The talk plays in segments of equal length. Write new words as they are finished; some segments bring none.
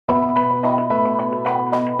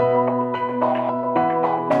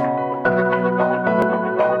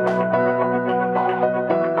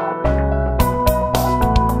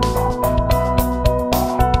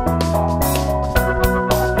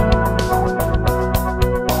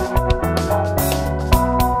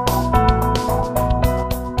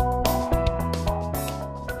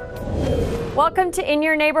welcome to In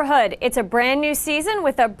Your Neighborhood. It's a brand new season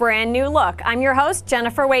with a brand new look. I'm your host,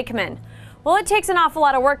 Jennifer Wakeman. Well, it takes an awful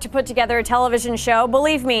lot of work to put together a television show.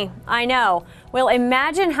 Believe me, I know. Well,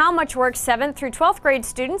 imagine how much work 7th through 12th grade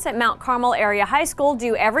students at Mount Carmel Area High School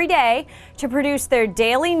do every day to produce their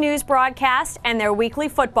daily news broadcast and their weekly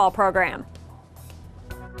football program.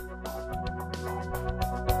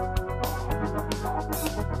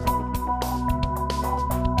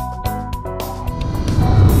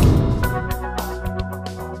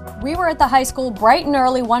 We were at the high school bright and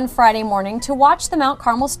early one Friday morning to watch the Mount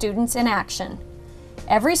Carmel students in action.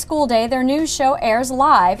 Every school day, their news show airs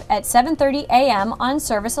live at 7:30 a.m. on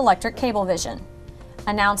Service Electric Cablevision.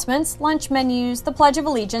 Announcements, lunch menus, the Pledge of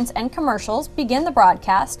Allegiance, and commercials begin the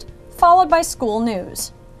broadcast, followed by school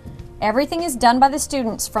news. Everything is done by the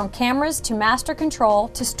students, from cameras to master control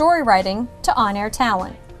to story writing to on-air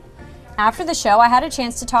talent. After the show, I had a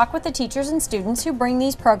chance to talk with the teachers and students who bring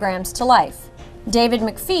these programs to life. David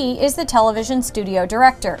McPhee is the television studio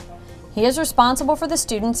director. He is responsible for the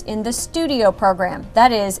students in the studio program,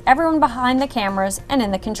 that is, everyone behind the cameras and in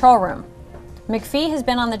the control room. McPhee has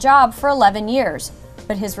been on the job for 11 years,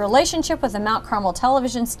 but his relationship with the Mount Carmel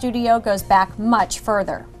television studio goes back much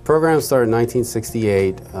further. The program started in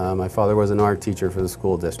 1968. My father was an art teacher for the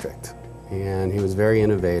school district, and he was very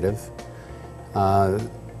innovative.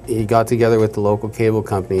 He got together with the local cable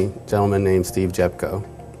company, a gentleman named Steve Jepko,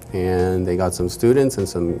 and they got some students and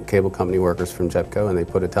some cable company workers from Jepco, and they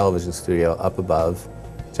put a television studio up above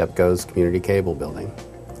Jepco's community cable building.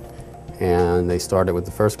 And they started with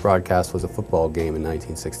the first broadcast was a football game in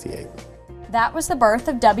 1968. That was the birth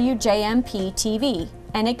of WKMC-TV,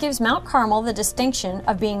 and it gives Mount Carmel the distinction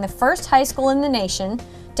of being the first high school in the nation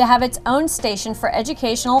to have its own station for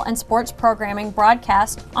educational and sports programming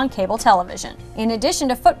broadcast on cable television. In addition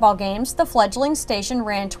to football games, the fledgling station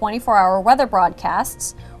ran 24-hour weather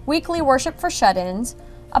broadcasts, weekly worship for shut-ins,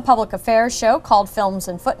 a public affairs show called Films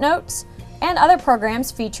and Footnotes, and other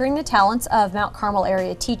programs featuring the talents of Mount Carmel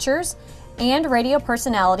area teachers and radio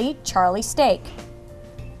personality Charlie Stake.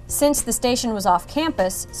 Since the station was off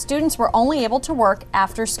campus, students were only able to work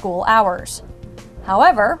after school hours.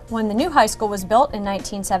 However, when the new high school was built in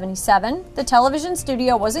 1977, the television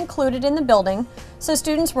studio was included in the building, so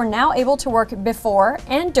students were now able to work before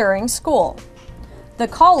and during school. The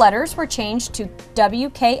call letters were changed to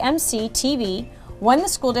WKMC-TV when the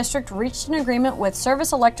school district reached an agreement with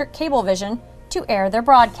Service Electric Cablevision to air their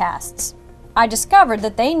broadcasts. I discovered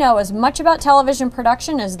that they know as much about television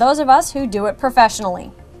production as those of us who do it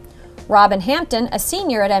professionally. Robin Hampton, a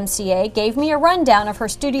senior at MCA, gave me a rundown of her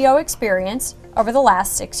studio experience over the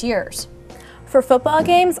last 6 years. For football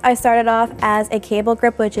games, I started off as a cable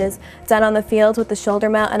grip, which is done on the field with the shoulder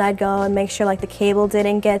mount, and I'd go and make sure like the cable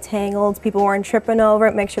didn't get tangled, people weren't tripping over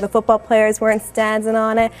it, make sure the football players weren't standing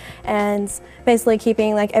on it, and basically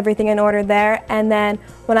keeping like everything in order there. And then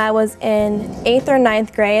when I was in 8th or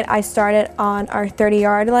 9th grade, I started on our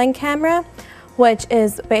 30-yard line camera, which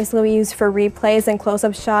is basically we use for replays and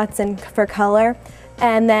close-up shots and for color.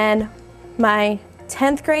 And then my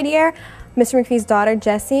 10th grade year, Mr. McPhee's daughter,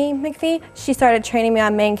 Jessie McPhee, she started training me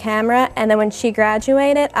on main camera, and then when she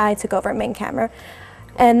graduated, I took over main camera.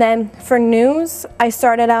 And then for news, I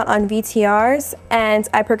started out on VTRs, and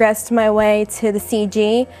I progressed my way to the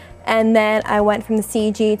CG, and then I went from the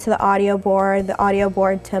CG to the audio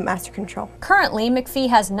board to master control. Currently, McPhee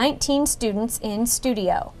has 19 students in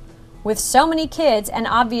studio. With so many kids and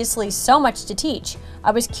obviously so much to teach,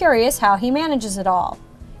 I was curious how he manages it all.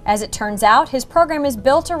 As it turns out, his program is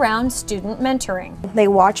built around student mentoring. They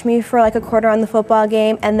watch me for like a quarter on the football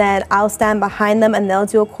game, and then I'll stand behind them and they'll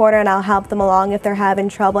do a quarter, and I'll help them along if they're having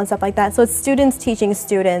trouble and stuff like that. So it's students teaching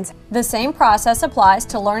students. The same process applies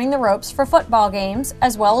to learning the ropes for football games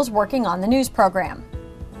as well as working on the news program.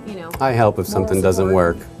 You know, I help if something doesn't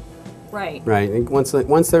work. Right. Right. And once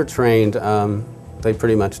they're trained, they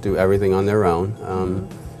pretty much do everything on their own.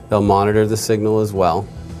 They'll monitor the signal as well.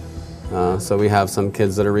 So we have some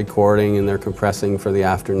kids that are recording and they're compressing for the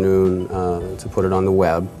afternoon to put it on the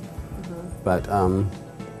web. But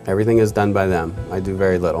everything is done by them. I do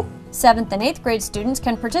very little. 7th and 8th grade students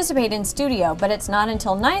can participate in studio, but it's not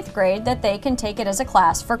until 9th grade that they can take it as a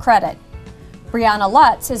class for credit. Brianna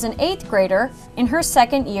Lutz is an 8th grader in her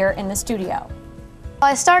 2nd year in the studio.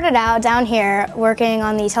 I started out down here working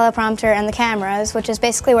on the teleprompter and the cameras, which is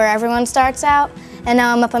basically where everyone starts out, and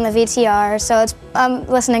now I'm up on the VTR, so I'm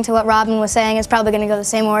listening to what Robin was saying. It's probably going to go the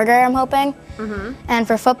same order, I'm hoping. And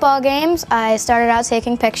for football games, I started out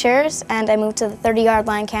taking pictures, and I moved to the 30-yard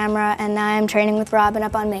line camera, and now I'm training with Robin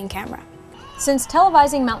up on main camera. Since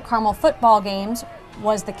televising Mount Carmel football games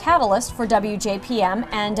was the catalyst for WJPM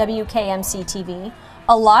and WKMC-TV,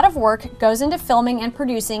 A lot of work goes into filming and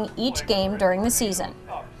producing each game during the season.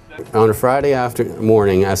 On a Friday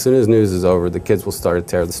morning, as soon as news is over, the kids will start to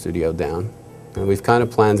tear the studio down. And we've kind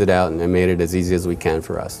of planned it out and made it as easy as we can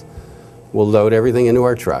for us. We'll load everything into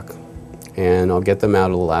our truck, and I'll get them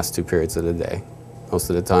out of the last 2 periods of the day, most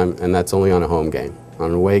of the time, and that's only on a home game. On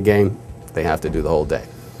an away game, they have to do the whole day.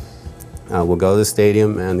 We'll go to the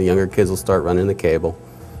stadium, and the younger kids will start running the cable.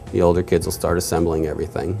 The older kids will start assembling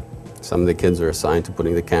everything. Some of the kids are assigned to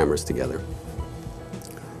putting the cameras together.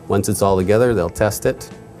 Once it's all together, they'll test it,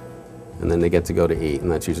 and then they get to go to eat,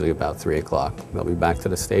 and that's usually about 3 o'clock. They'll be back to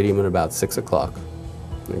the stadium at about 6 o'clock.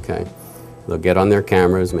 Okay. They'll get on their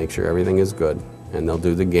cameras, make sure everything is good, and they'll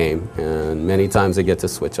do the game, and many times they get to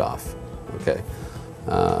switch off. Okay.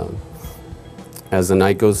 As the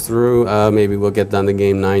night goes through, maybe we'll get done the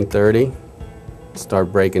game 9:30,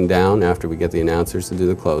 start breaking down after we get the announcers to do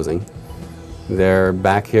the closing. They're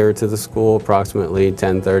back here to the school approximately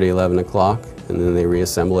 10:30, 11 o'clock, and then they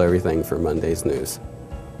reassemble everything for Monday's news.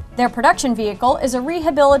 Their production vehicle is a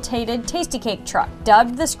rehabilitated Tasty Cake truck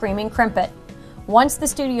dubbed the Screaming Crimpet. Once the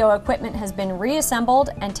studio equipment has been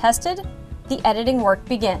reassembled and tested, the editing work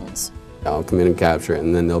begins. I'll come in and capture it,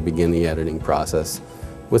 and then they'll begin the editing process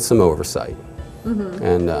with some oversight.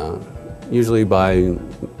 And usually by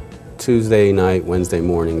Tuesday night, Wednesday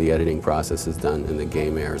morning, the editing process is done and the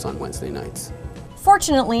game airs on Wednesday nights.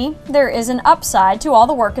 Fortunately, there is an upside to all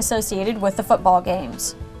the work associated with the football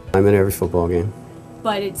games. I'm in every football game.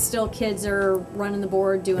 But it's still kids are running the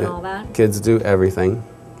board, doing all that? Kids do everything.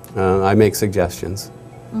 I make suggestions.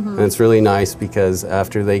 And it's really nice because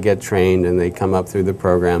after they get trained and they come up through the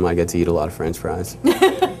program, I get to eat a lot of French fries.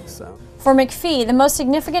 So. For McPhee, the most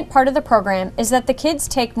significant part of the program is that the kids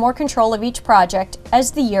take more control of each project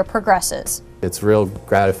as the year progresses. It's real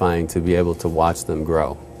gratifying to be able to watch them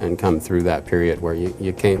grow and come through that period where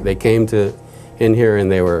they came in here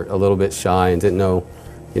and they were a little bit shy and didn't know,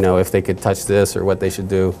 if they could touch this or what they should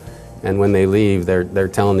do. And when they leave, they're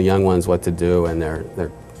telling the young ones what to do, and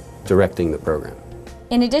they're directing the program.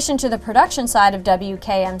 In addition to the production side of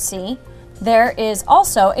WKMC, there is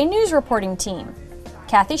also a news reporting team.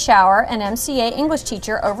 Kathy Schauer, an MCA English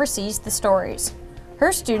teacher, oversees the stories.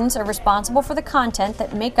 Her students are responsible for the content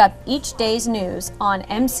that make up each day's news on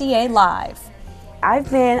MCA Live.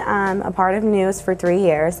 I've been a part of news for 3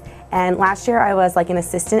 years, and last year I was like an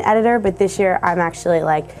assistant editor, but this year I'm actually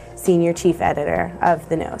like senior chief editor of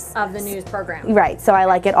the news. Of the news program. Right, so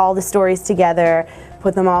I get all the stories together,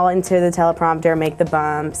 put them all into the teleprompter, make the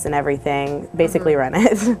bumps and everything, basically run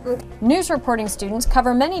it. News reporting students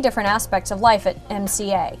cover many different aspects of life at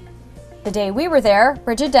MCA. The day we were there,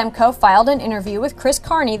 Bridget Demko filed an interview with Chris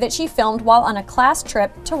Carney that she filmed while on a class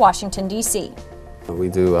trip to Washington, D.C. We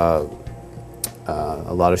do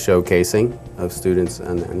a lot of showcasing of students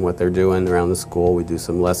and what they're doing around the school. We do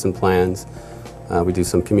some lesson plans. We do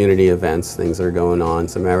some community events, things that are going on,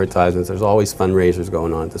 some advertisements. There's always fundraisers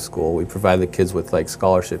going on at the school. We provide the kids with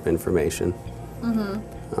scholarship information.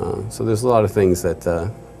 So there's a lot of things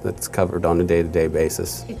that's covered on a day-to-day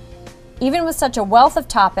basis. Even with such a wealth of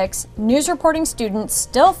topics, news reporting students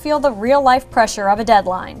still feel the real-life pressure of a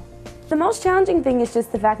deadline. The most challenging thing is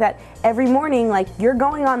just the fact that every morning, you're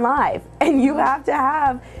going on live, and you have to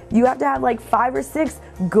have 5 or 6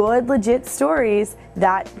 good, legit stories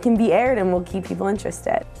that can be aired and will keep people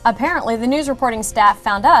interested. Apparently, the news reporting staff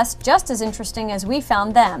found us just as interesting as we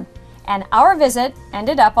found them, and our visit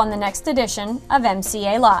ended up on the next edition of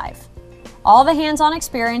MCA Live. All the hands-on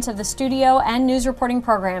experience of the studio and news reporting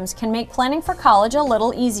programs can make planning for college a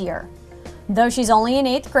little easier. Though she's only in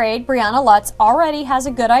 8th grade, Brianna Lutz already has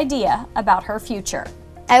a good idea about her future.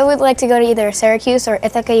 I would like to go to either Syracuse or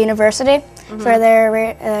Ithaca University for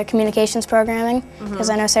their communications programming, because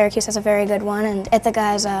I know Syracuse has a very good one, and Ithaca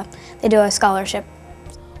has they do a scholarship.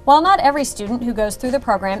 While not every student who goes through the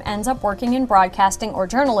program ends up working in broadcasting or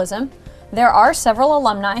journalism, there are several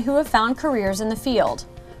alumni who have found careers in the field.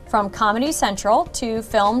 From Comedy Central to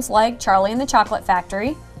films like Charlie and the Chocolate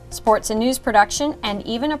Factory, sports and news production, and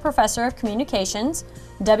even a professor of communications,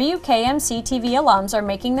 WKMC-TV alums are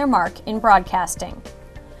making their mark in broadcasting.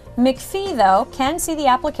 McPhee, though, can see the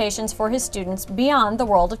applications for his students beyond the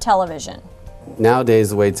world of television. Nowadays,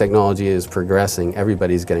 the way technology is progressing,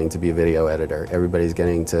 everybody's getting to be a video editor. Everybody's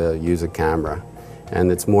getting to use a camera.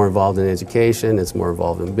 And it's more involved in education, it's more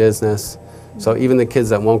involved in business. So even the kids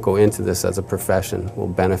that won't go into this as a profession will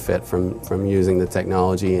benefit from using the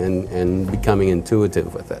technology and becoming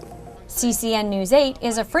intuitive with it. CCN News 8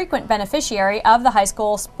 is a frequent beneficiary of the high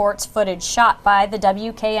school sports footage shot by the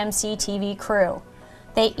WKMC-TV crew.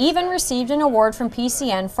 They even received an award from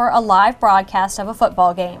PCN for a live broadcast of a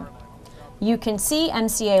football game. You can see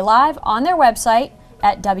MCA Live on their website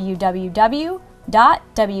at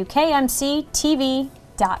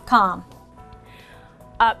www.WKMC-TV.com.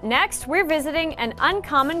 Up next, we're visiting an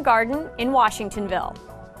uncommon garden in Washingtonville.